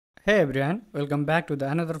Hey everyone, welcome back to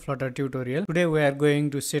another Flutter tutorial. Today we are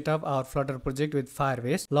going to set up our Flutter project with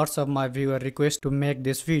Firebase. Lots of my viewer request to make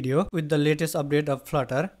this video. With the latest update of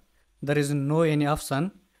Flutter, there is no any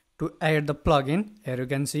option to add the plugin. Here you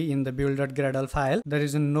can see in the build.gradle file, there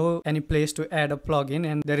is no any place to add a plugin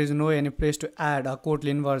and there is no any place to add a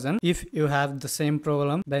Kotlin version. If you have the same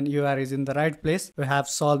problem, then you are in the right place. We have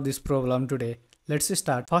solved this problem today. Let's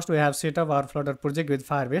start. First, we have set up our Flutter project with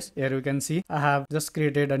Firebase. Here you can see I have just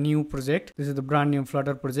created a new project. This is the brand new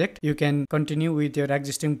Flutter project. You can continue with your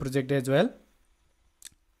existing project as well.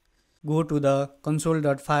 Go to the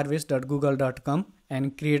console.firebase.google.com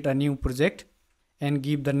and create a new project and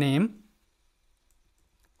give the name.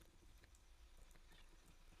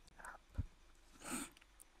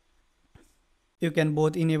 You can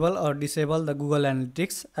both enable or disable the Google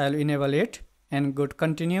Analytics. I'll enable it and go to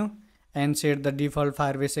continue and set the default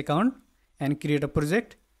Firebase account and create a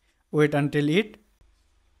project. Wait until it.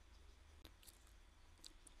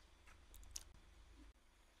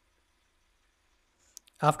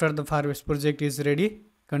 After the Firebase project is ready,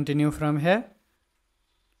 continue from here.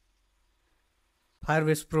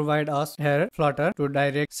 Firebase provide us here Flutter to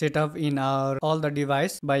direct setup in our all the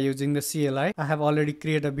device by using the CLI. I have already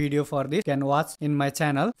created a video for this. You can watch in my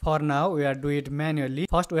channel. For now, we are doing it manually.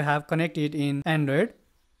 First, we have connected in Android.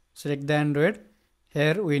 Select the Android.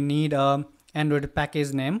 Here we need a Android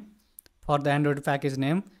package name. For the Android package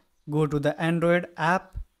name, go to the Android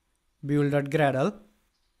app build.gradle.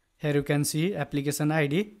 Here you can see application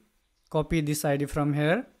ID. Copy this ID from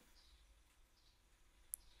here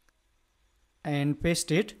and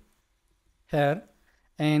paste it here.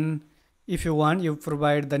 And if you want, you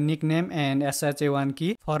provide the nickname and SHA1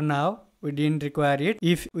 key. For now, we didn't require it.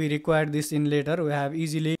 If we require this in later, we have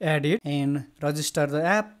easily add it and register the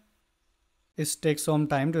app. It takes some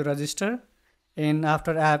time to register, and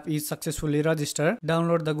after app is successfully registered,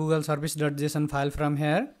 download the Google service.json file from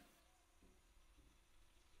here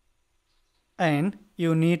and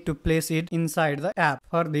you need to place it inside the app.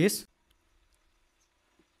 For this,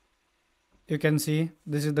 you can see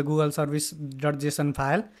this is the Google service.json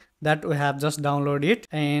file that we have just downloaded it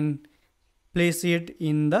and place it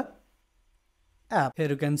in the app. Here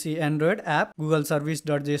you can see Android app Google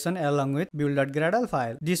service.json along with build.gradle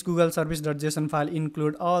file. This Google service.json file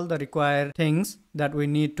include all the required things that we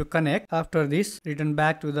need to connect. After this, return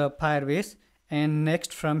back to the Firebase and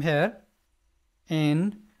next from here,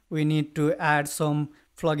 and we need to add some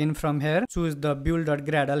plugin from here. Choose the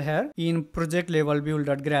build.gradle here. In project level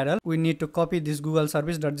build.gradle, we need to copy this Google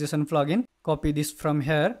service.json plugin. Copy this from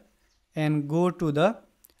here and go to the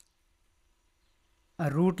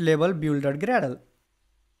root level build.gradle.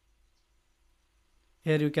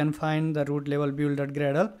 Here you can find the root level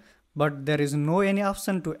build.gradle, but there is no any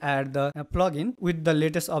option to add the plugin. With the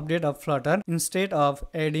latest update of Flutter, instead of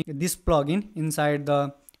adding this plugin inside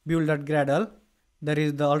the build.gradle, there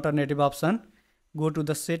is the alternative option. Go to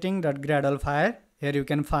the setting.gradle file. Here you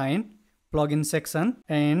can find plugin section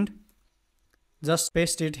and just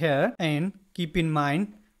paste it here, and keep in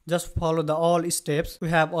mind just follow the all steps. We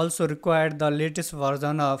have also required the latest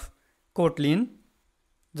version of Kotlin.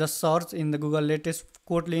 Just search in the Google latest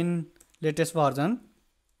Kotlin latest version.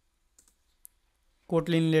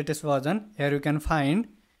 Kotlin latest version. Here you can find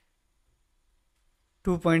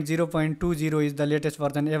 2.0.20 is the latest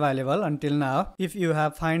version available until now. If you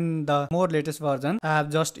have find the more latest version, I have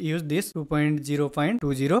just used this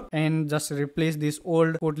 2.0.20 and just replace this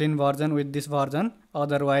old Kotlin version with this version.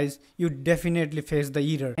 Otherwise, you definitely face the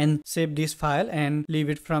error. And save this file and leave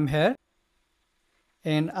it from here.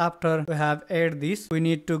 And after we have add this, we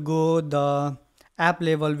need to go the app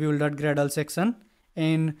level build.gradle section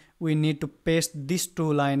and we need to paste this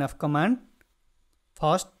two line of command.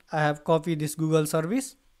 First, I have copied this Google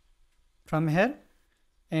service from here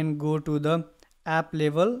and go to the app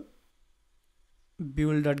level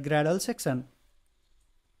build.gradle section.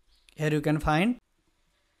 Here you can find,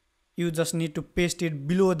 you just need to paste it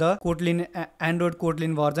below the Kotlin Android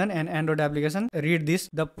Kotlin version and Android application. Read this.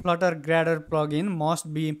 The Flutter Gradle plugin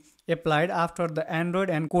must be applied after the Android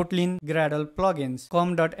and Kotlin Gradle plugins.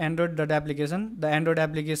 com.android.application. The Android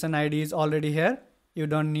application ID is already here. You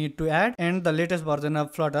don't need to add, and the latest version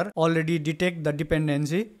of Flutter already detect the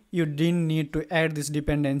dependency. You didn't need to add this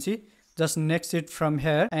dependency. Just next it from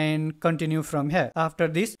here and continue from here. After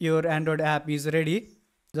this, your Android app is ready.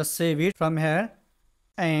 Just save it from here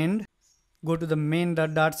and go to the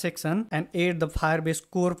main.dart section and add the Firebase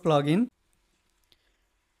core plugin.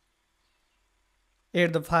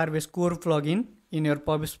 Add the Firebase core plugin in your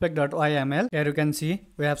pubspec.yml. Here you can see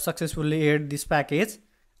we have successfully added this package.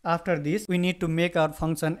 After this, we need to make our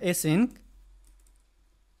function async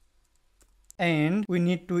and we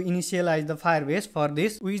need to initialize the Firebase. For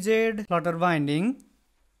this, wz flutter binding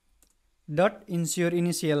dot ensure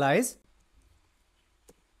initialize,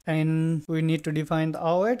 and we need to define the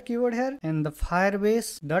await keyword here and the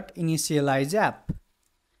Firebase dot initialize app.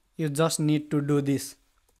 You just need to do this.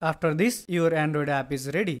 After this, your Android app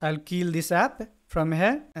is ready. I'll kill this app from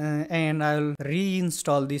here and I'll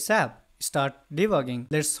reinstall this app. Start debugging.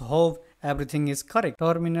 Let's hope everything is correct.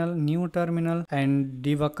 Terminal, new terminal, and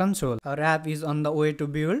debug console. Our app is on the way to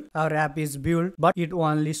build. Our app is built, but it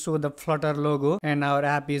only show the Flutter logo and our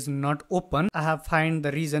app is not open. I have find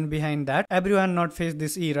the reason behind that. Everyone not face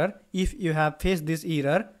this error. If you have faced this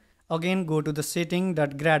error, again go to the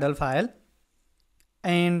setting.gradle file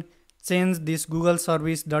and change this Google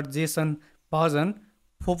service.json version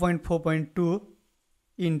 4.4.2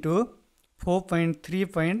 into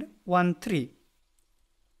 4.3.13.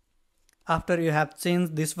 After you have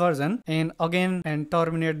changed this version and again and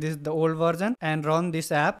terminate the old version and run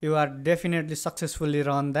this app, you are definitely successfully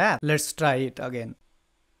run the app. Let's try it again.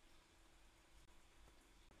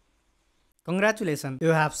 Congratulations, you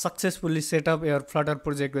have successfully set up your Flutter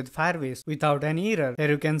project with Firebase without any error. Here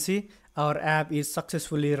you can see our app is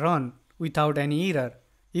successfully run without any error.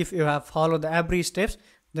 If you have followed every steps,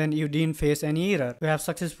 then you didn't face any error. We have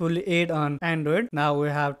successfully added on Android. Now we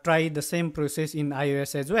have tried the same process in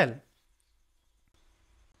iOS as well.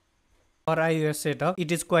 For iOS setup,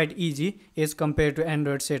 it is quite easy as compared to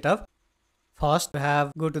Android setup. First, we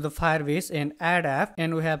have go to the Firebase and add app,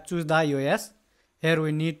 and we have choose the iOS. Here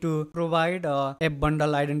we need to provide a app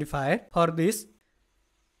bundle identifier. For this,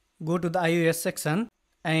 go to the iOS section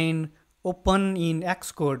and open in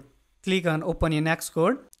Xcode. Click on open in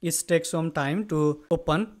Xcode. It takes some time to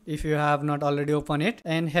open if you have not already opened it.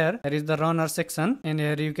 And here is the runner section, and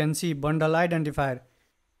here you can see bundle identifier.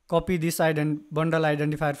 Copy this bundle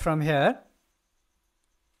identifier from here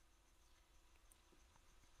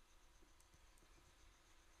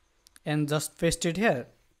and just paste it here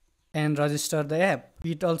and register the app.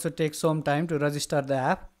 It also takes some time to register the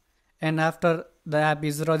app, and after the app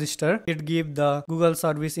is registered, it gives the Google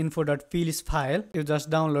service info.files file. You just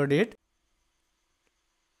download it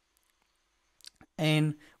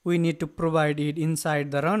and we need to provide it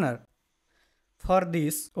inside the runner. For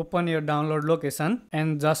this, open your download location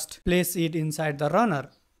and just place it inside the runner.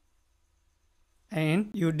 And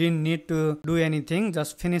you didn't need to do anything,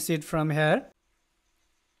 just finish it from here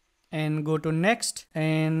and go to next,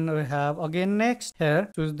 and we have again next. Here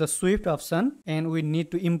choose the Swift option and we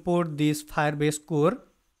need to import this Firebase core.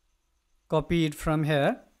 Copy it from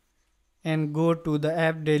here and go to the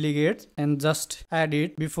app delegates and just add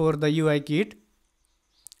it before the UI kit.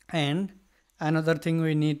 And another thing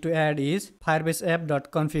we need to add is Firebase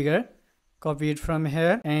app.configure. Copy it from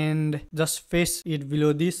here and just paste it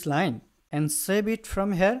below this line and save it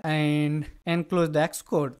from here and close the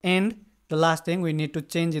Xcode. And the last thing we need to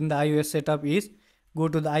change in the iOS setup is go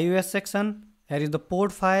to the iOS section. Here is the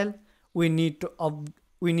port file. We need to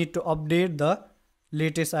update the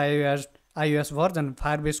latest iOS version.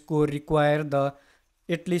 Firebase core require the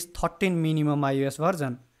at least 13 minimum iOS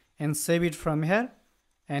version, and save it from here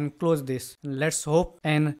and close this. Let's hope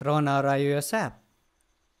and run our iOS app.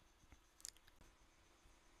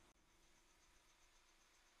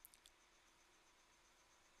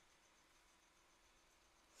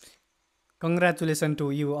 Congratulations to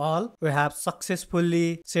you all. We have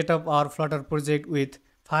successfully set up our Flutter project with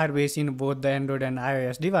Firebase in both the Android and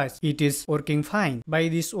iOS device. It is working fine. By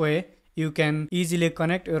this way, you can easily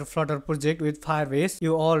connect your Flutter project with Firebase.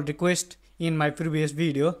 You all request in my previous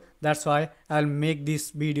video. That's why I'll make this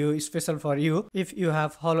video special for you. If you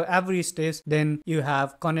have followed every stage, then you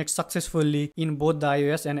have connect successfully in both the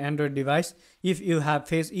iOS and Android device. If you have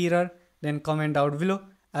faced error, then comment down below.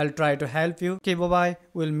 I'll try to help you. Okay, bye bye.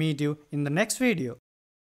 We'll meet you in the next video.